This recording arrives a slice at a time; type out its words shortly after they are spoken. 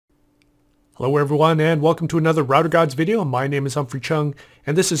Hello everyone and welcome to another routergods video. My name is Humphrey Cheung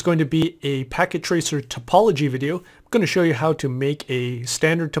and this is going to be a packet tracer topology video. I'm going to show you how to make a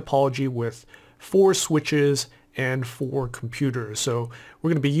standard topology with 4 switches and 4 computers. So we're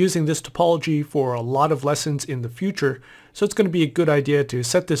going to be using this topology for a lot of lessons in the future. So it's going to be a good idea to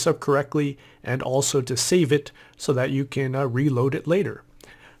set this up correctly and also to save it so that you can reload it later.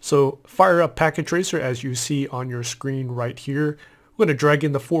 So fire up packet tracer as you see on your screen right here. We're going to drag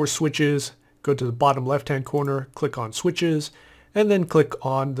in the 4 switches. Go to the bottom left hand corner, click on switches, and then click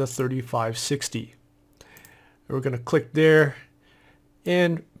on the 3560. We're going to click there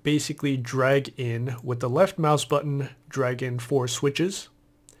and basically drag in with the left mouse button, drag in 4 switches.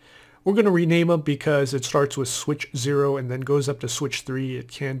 We're going to rename them because it starts with switch 0 and then goes up to switch 3. It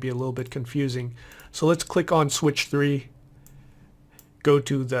can be a little bit confusing. So let's click on switch 3, go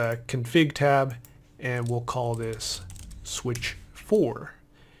to the config tab, and we'll call this switch 4.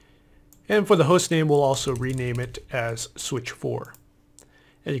 And for the host name, we'll also rename it as switch 4.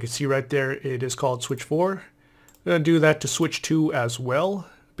 And you can see right there, it is called switch 4. We're going to do that to switch 2 as well.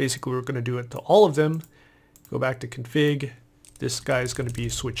 Basically, we're going to do it to all of them. Go back to config. This guy is going to be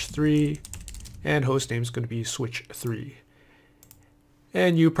switch 3, and host name is going to be switch 3.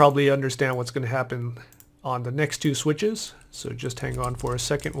 And you probably understand what's going to happen on the next 2 switches. So just hang on for a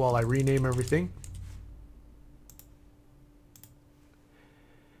second while I rename everything.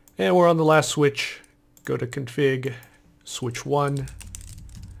 And we're on the last switch. Go to config, switch 1,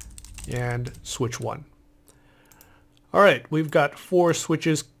 and switch 1. All right, we've got 4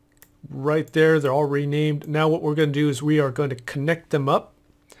 switches right there. They're all renamed. Now what we're going to do is we are going to connect them up.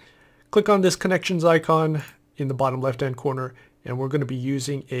 Click on this connections icon in the bottom left-hand corner, and we're going to be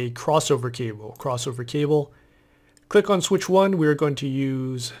using a crossover cable. Click on switch 1. We're going to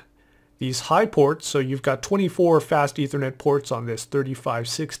use these high ports. So you've got 24 fast Ethernet ports on this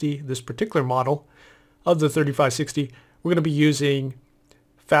 3560, this particular model of the 3560. We're going to be using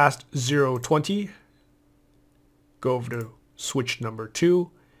fast 020. Go over to switch number 2,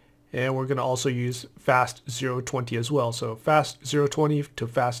 and we're going to also use fast 020 as well. So fast 020 to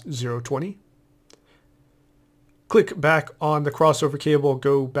fast 020. Click back on the crossover cable,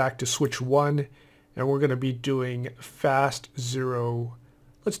 go back to switch 1, and we're going to be doing fast 0.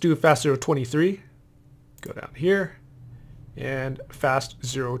 Let's do fast 023. Go down here and fast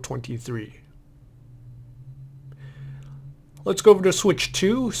 023. Let's go over to switch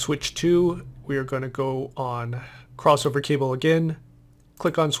 2. Switch 2, we are going to go on crossover cable again.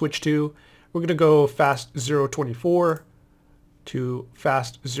 Click on switch 2. We're going to go fast 024 to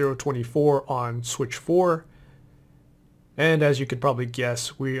fast 024 on switch 4. And as you could probably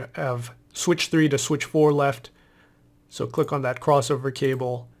guess, we have switch 3 to switch 4 left. So click on that crossover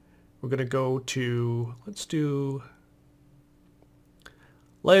cable. We're going to go to,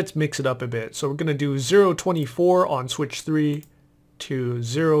 let's mix it up a bit. So we're going to do 024 on switch 3 to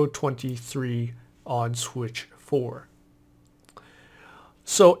 023 on switch 4.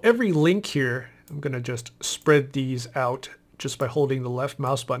 So every link here, I'm going to just spread these out just by holding the left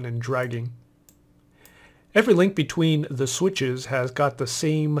mouse button and dragging. Every link between the switches has got the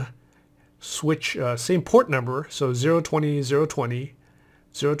same switch, same port number, so 020, 020,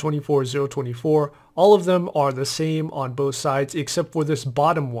 024, 024. All of them are the same on both sides except for this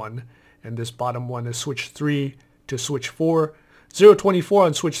bottom one, and this bottom one is switch 3 to switch 4, 024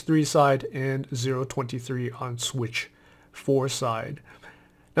 on switch 3 side, and 023 on switch 4 side.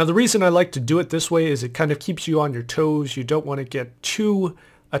 Now the reason I like to do it this way is it kind of keeps you on your toes. You don't want to get too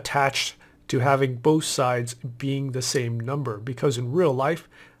attached to having both sides being the same number, because in real life,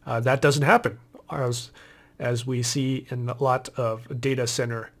 that doesn't happen as we see in a lot of data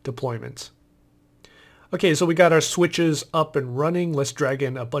center deployments. Okay, so we got our switches up and running. Let's drag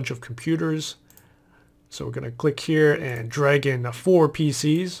in a bunch of computers. So we're going to click here and drag in 4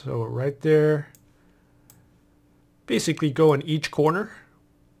 PCs. So right there. Basically go in each corner.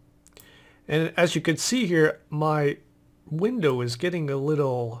 And as you can see here, my window is getting a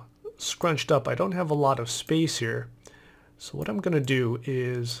little scrunched up. I don't have a lot of space here. So what I'm going to do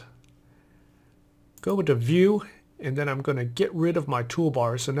is go to view, and then I'm going to get rid of my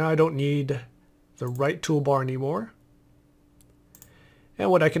toolbar. So now I don't need the right toolbar anymore. And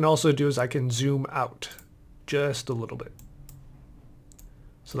what I can also do is I can zoom out just a little bit.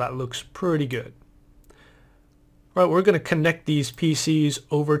 So that looks pretty good. All right, we're going to connect these PCs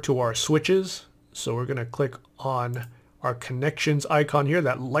over to our switches. So we're going to click on our connections icon here,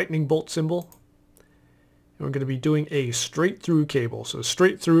 that lightning bolt symbol. We're going to be doing a straight through cable. So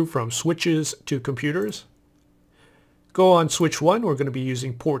straight through from switches to computers. Go on switch 1. We're going to be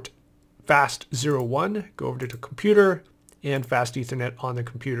using port fast 01. Go over to the computer and fast Ethernet on the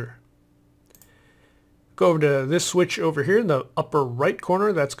computer. Go over to this switch over here in the upper right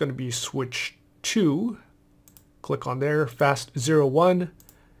corner. That's going to be switch 2. Click on there, fast 01,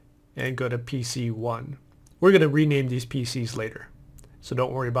 and go to PC 1. We're going to rename these PCs later, so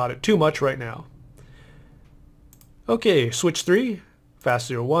don't worry about it too much right now. Okay, switch 3, fast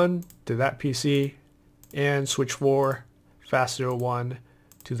 01 to that PC, and switch 4, fast 01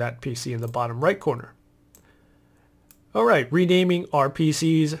 to that PC in the bottom right corner. Alright, renaming our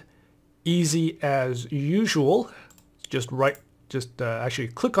PCs, easy as usual. Actually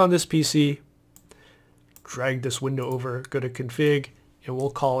click on this PC, drag this window over, go to config, and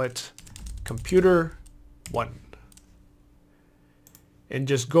we'll call it computer 1. And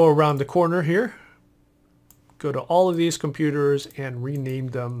just go around the corner here, go to all of these computers and rename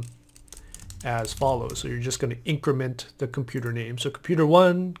them as follows. So you're just going to increment the computer name. So computer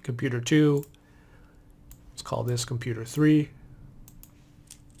 1, computer 2, let's call this computer 3.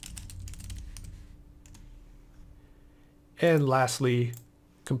 And lastly,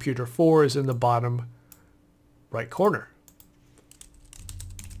 computer 4 is in the bottom right corner.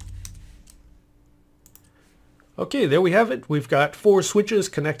 Okay, there we have it. We've got 4 switches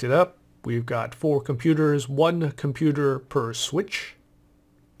connected up. We've got 4 computers, 1 computer per switch.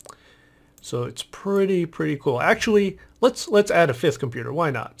 So it's pretty cool. Actually, let's add a 5th computer. Why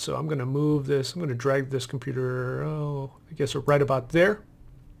not? So I'm going to move this. I'm going to drag this computer, I guess right about there.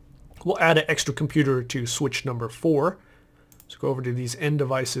 We'll add an extra computer to switch number 4. So go over to these end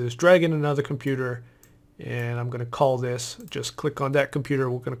devices, drag in another computer, and I'm going to call this, just click on that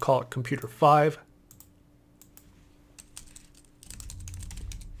computer, we're going to call it computer 5.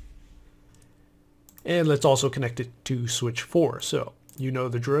 And let's also connect it to switch 4. So you know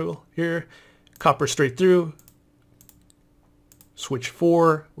the drill here. Copper straight through. Switch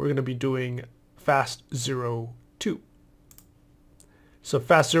 4, we're going to be doing fast 02. So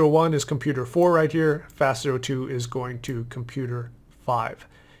fast 01 is computer 4 right here. Fast 02 is going to computer 5.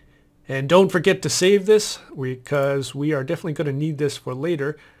 And don't forget to save this because we are definitely going to need this for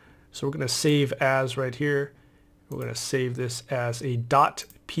later. So we're going to save as right here. We're going to save this as a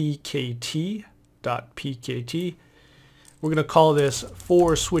 .pkt. We're going to call this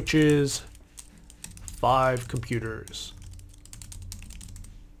 4 switches, 5 computers.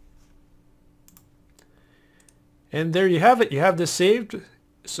 And there you have it. You have this saved.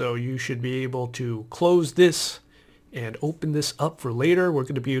 So you should be able to close this and open this up for later. We're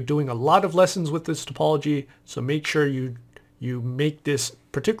going to be doing a lot of lessons with this topology. So make sure you make this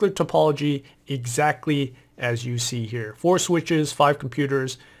particular topology exactly as you see here. 4 switches, 5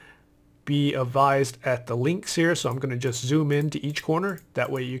 computers. Be advised at the links here. So I'm going to just zoom in to each corner.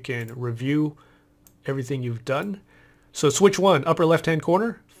 That way you can review everything you've done. So switch 1, upper left hand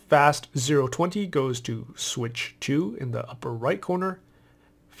corner. Fast 020 goes to switch 2 in the upper right corner.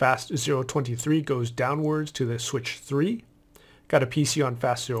 Fast 023 goes downwards to the switch 3. Got a PC on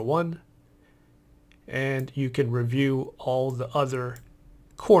fast 01. And you can review all the other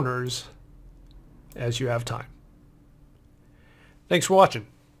corners as you have time. Thanks for watching.